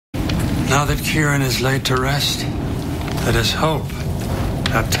Now that Kieran is laid to rest, let us hope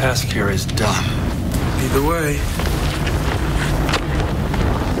that task here is done. Either way.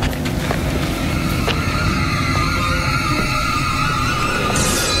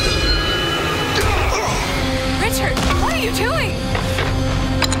 Richard, what are you doing?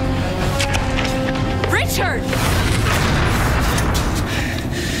 Richard!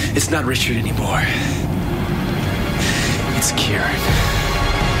 It's not Richard anymore. It's Kieran.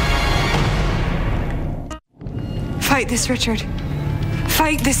 Fight this, Richard.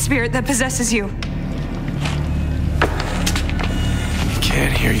 Fight this spirit that possesses you. I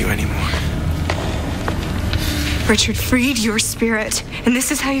can't hear you anymore. Richard freed your spirit, and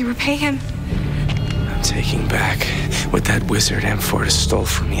this is how you repay him. I'm taking back what that wizard Amphortus stole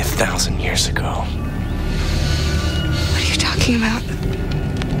from me 1,000 years ago. What are you talking about?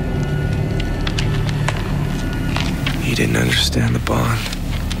 He didn't understand the bond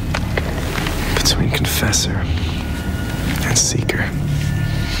between confessor and seeker.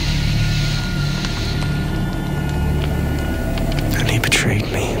 And he betrayed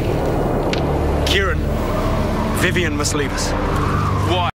me. Kieran, Vivian must leave us. Why?